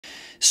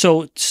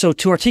So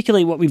to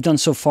articulate what we've done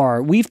so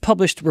far, we've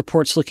published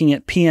reports looking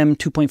at PM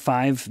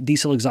 2.5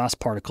 diesel exhaust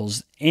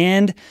particles,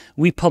 and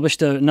we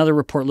published another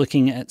report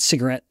looking at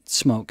cigarette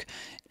smoke.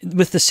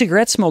 With the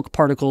cigarette smoke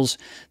particles,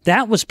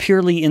 that was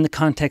purely in the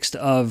context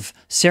of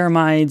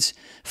ceramides,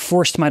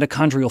 forced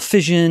mitochondrial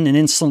fission, and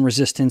insulin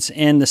resistance,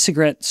 and the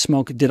cigarette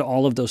smoke did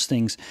all of those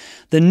things.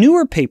 The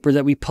newer paper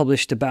that we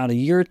published about a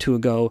year or two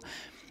ago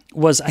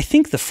was, I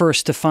think, the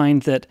first to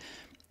find that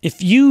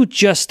if you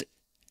just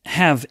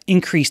have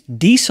increased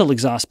diesel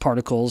exhaust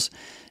particles,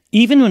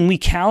 even when we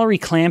calorie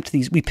clamped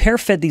these, we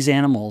pair-fed these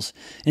animals,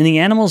 and the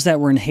animals that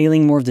were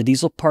inhaling more of the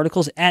diesel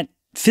particles at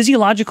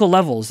physiological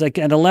levels, like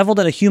at a level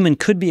that a human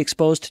could be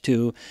exposed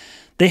to,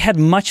 they had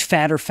much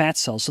fatter fat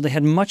cells. So they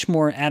had much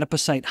more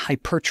adipocyte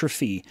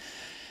hypertrophy,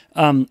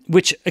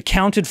 which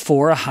accounted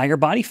for a higher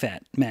body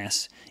fat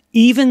mass,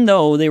 even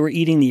though they were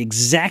eating the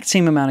exact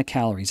same amount of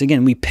calories.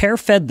 Again, we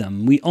pair-fed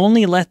them. We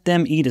only let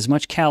them eat as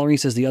much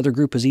calories as the other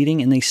group was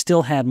eating, and they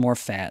still had more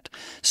fat.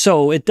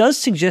 So it does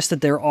suggest that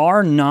there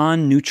are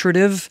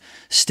non-nutritive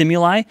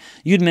stimuli.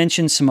 You'd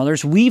mentioned some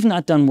others. We've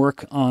not done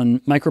work on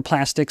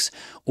microplastics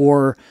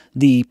or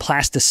the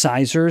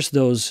plasticizers,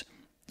 those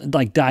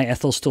like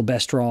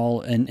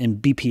diethylsyilbestrol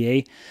and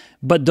BPA,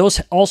 but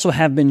those also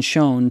have been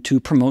shown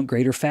to promote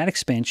greater fat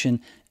expansion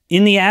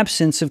in the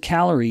absence of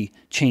calorie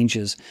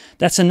changes.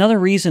 That's another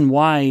reason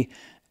why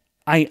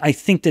I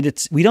think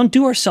that we don't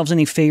do ourselves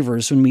any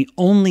favors when we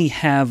only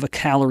have a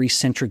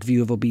calorie-centric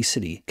view of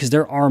obesity, because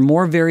there are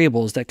more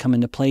variables that come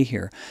into play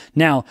here.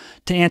 Now,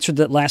 to answer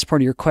that last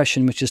part of your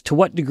question, which is to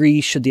what degree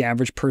should the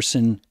average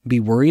person be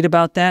worried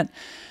about that?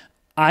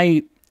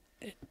 It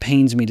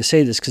pains me to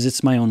say this because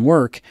it's my own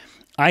work.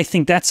 I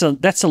think that's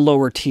a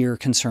lower tier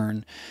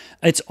concern.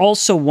 It's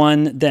also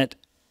one that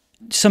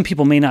some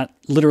people may not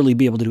literally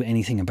be able to do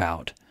anything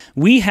about.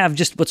 We have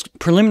just what's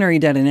preliminary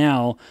data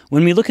now.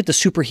 When we look at the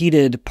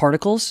superheated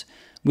particles,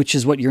 which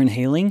is what you're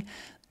inhaling,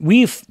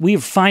 we're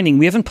finding,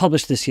 we haven't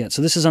published this yet,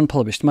 so this is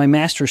unpublished. My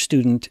master's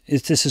student,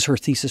 this is her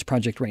thesis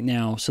project right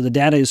now, so the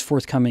data is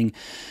forthcoming.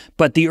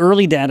 But the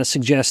early data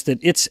suggests that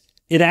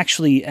it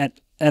actually, at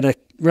a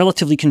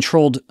relatively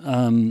controlled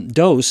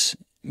dose,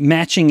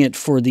 matching it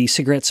for the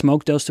cigarette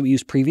smoke dose that we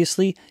used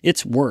previously,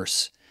 it's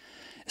worse.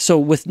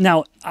 So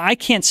now, I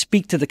can't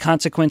speak to the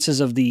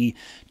consequences of the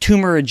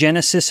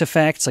tumorigenesis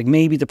effects, like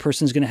maybe the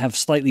person's going to have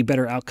slightly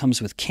better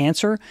outcomes with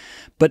cancer.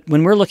 But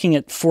when we're looking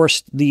at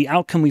the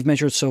outcome we've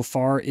measured so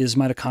far is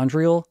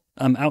mitochondrial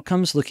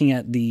outcomes, looking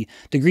at the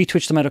degree to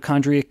which the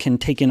mitochondria can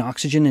take in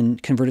oxygen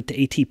and convert it to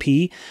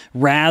ATP,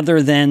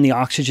 rather than the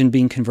oxygen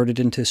being converted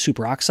into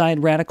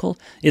superoxide radical.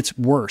 It's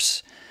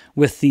worse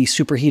with the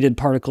superheated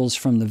particles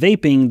from the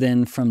vaping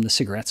than from the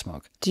cigarette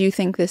smoke. Do you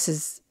think this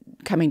is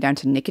coming down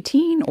to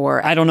nicotine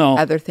or I don't know.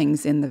 Other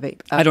things in the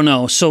vape? I don't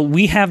know. So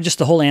we have just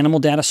the whole animal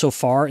data so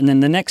far, and then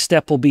the next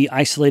step will be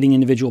isolating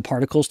individual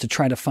particles to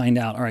try to find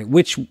out, all right,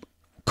 which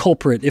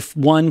culprit, if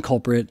one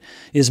culprit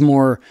is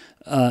more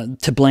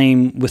to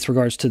blame with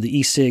regards to the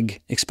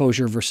e-cig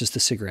exposure versus the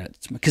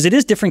cigarettes, because it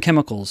is different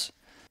chemicals.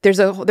 There's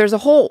a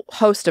whole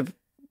host of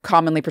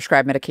commonly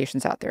prescribed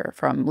medications out there,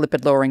 from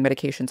lipid-lowering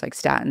medications like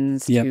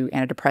statins to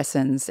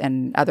antidepressants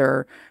and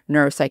other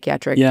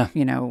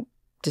neuropsychiatric,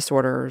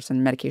 disorders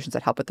and medications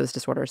that help with those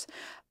disorders.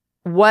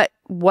 What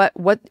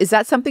is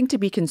that something to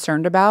be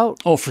concerned about?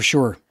 Oh, for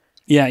sure.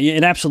 Yeah,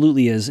 it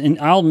absolutely is. And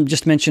I'll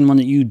just mention one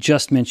that you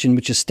just mentioned,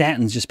 which is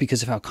statins, just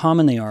because of how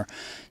common they are.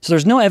 So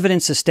there's no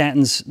evidence that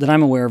statins that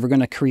I'm aware of are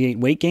going to create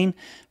weight gain,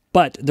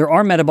 but there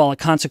are metabolic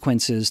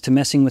consequences to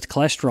messing with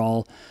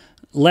cholesterol.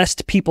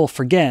 Lest people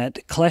forget,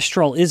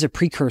 cholesterol is a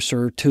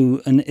precursor to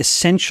an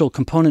essential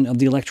component of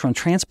the electron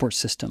transport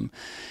system.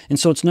 And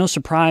so it's no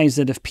surprise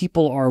that if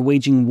people are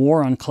waging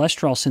war on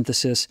cholesterol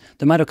synthesis,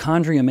 the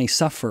mitochondria may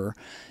suffer.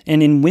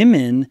 And in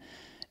women,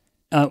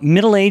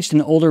 middle-aged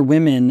and older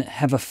women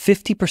have a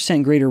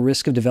 50% greater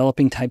risk of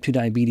developing type 2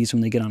 diabetes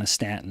when they get on a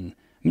statin.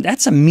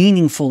 That's a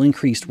meaningful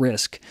increased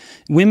risk.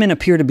 Women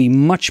appear to be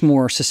much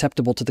more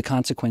susceptible to the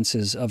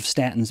consequences of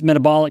statins,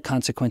 metabolic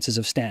consequences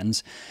of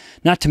statins,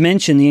 not to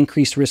mention the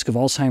increased risk of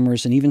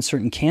Alzheimer's and even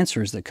certain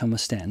cancers that come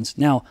with statins.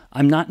 Now,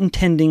 I'm not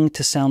intending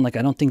to sound like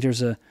I don't think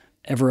there's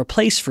ever a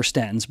place for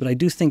statins, but I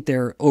do think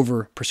they're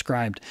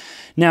overprescribed.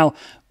 Now,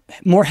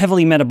 more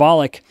heavily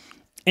metabolic,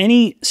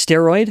 any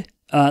steroid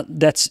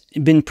that's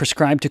been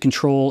prescribed to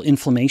control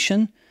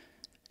inflammation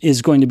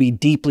is going to be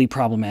deeply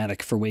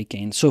problematic for weight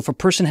gain. So if a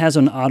person has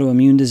an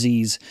autoimmune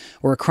disease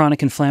or a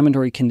chronic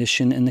inflammatory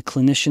condition and the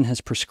clinician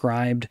has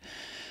prescribed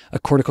a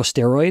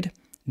corticosteroid,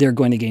 they're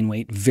going to gain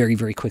weight very,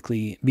 very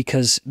quickly,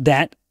 because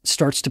that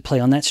starts to play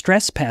on that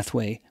stress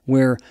pathway,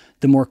 where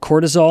the more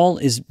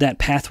cortisol that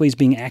pathway is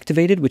being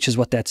activated, which is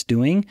what that's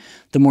doing,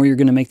 the more you're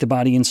going to make the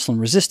body insulin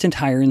resistant.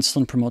 Higher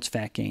insulin promotes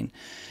fat gain.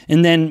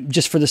 And then,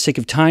 just for the sake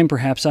of time,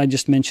 perhaps I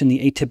just mentioned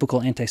the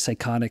atypical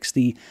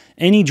antipsychotics.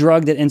 Any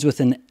drug that ends with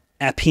an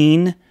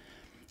apine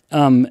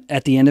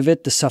at the end of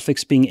it, the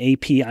suffix being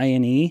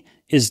APINE,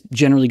 is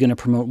generally going to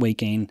promote weight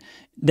gain.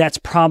 That's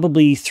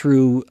probably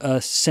through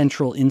a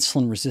central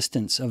insulin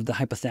resistance of the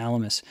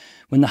hypothalamus.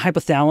 When the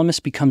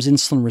hypothalamus becomes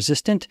insulin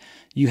resistant,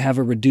 you have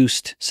a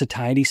reduced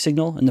satiety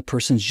signal, and the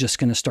person's just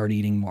going to start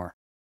eating more.